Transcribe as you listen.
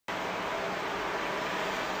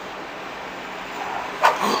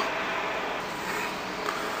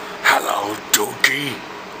Pinky?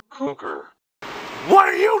 Cougar. What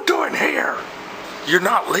are you doing here? You're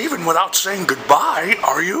not leaving without saying goodbye,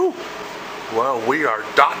 are you? Well, we are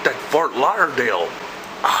docked at Fort Lauderdale.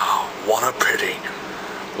 Ah, what a pity.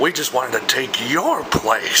 We just wanted to take your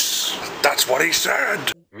place. That's what he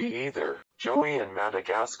said. Me either. Joey in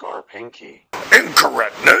Madagascar, Pinky.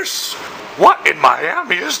 Incorrectness? What in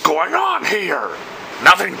Miami is going on here?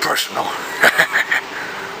 Nothing personal.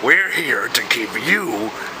 We're here to keep you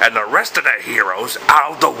and the rest of the heroes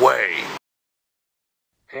out of the way.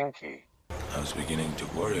 Pinky. I was beginning to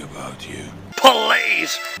worry about you.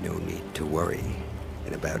 Please! No need to worry.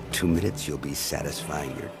 In about 2 minutes, you'll be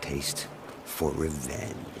satisfying your taste for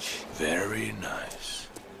revenge. Very nice.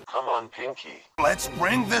 Come on, Pinky. Let's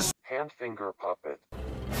bring this Handfinger puppet.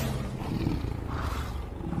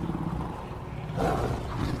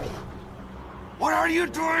 What are you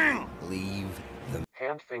doing? Leave the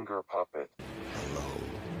Handfinger puppet. alone.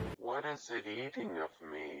 What is it eating of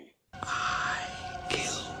me? I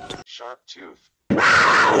killed. Sharp tooth.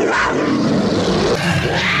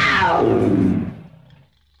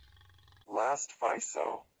 Last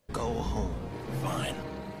FISO. Go home. Fine.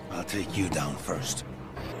 I'll take you down first.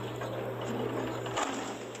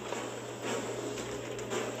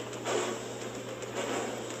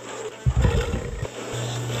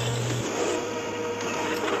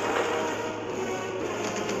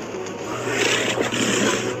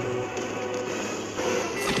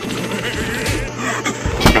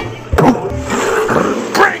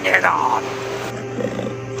 Bring it on!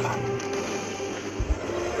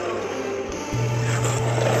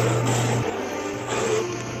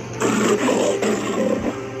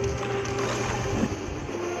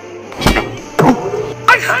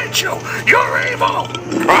 I hate you! You're evil!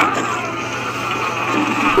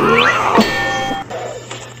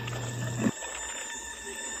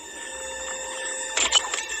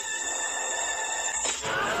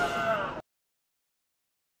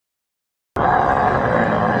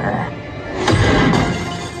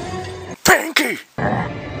 Pinky!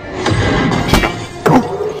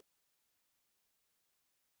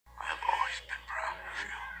 I've always been proud of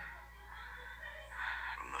you.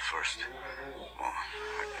 From the first moment,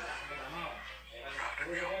 I've been proud of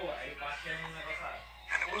you.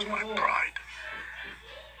 And it was my pride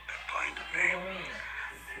that blinded me.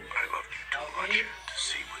 I loved you too much to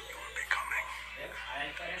see what you were becoming.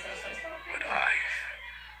 What I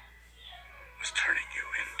was turning you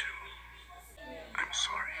into. I'm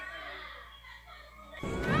sorry. I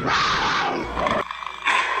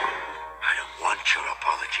don't want your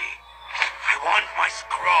apology. I want my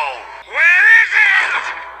scroll. Where is it?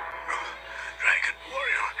 Dragon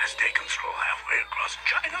Warrior has taken scroll halfway across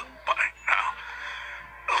China by now.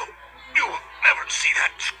 Oh, you will never see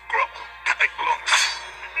that scroll.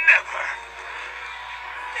 Never.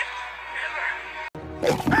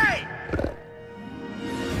 Never.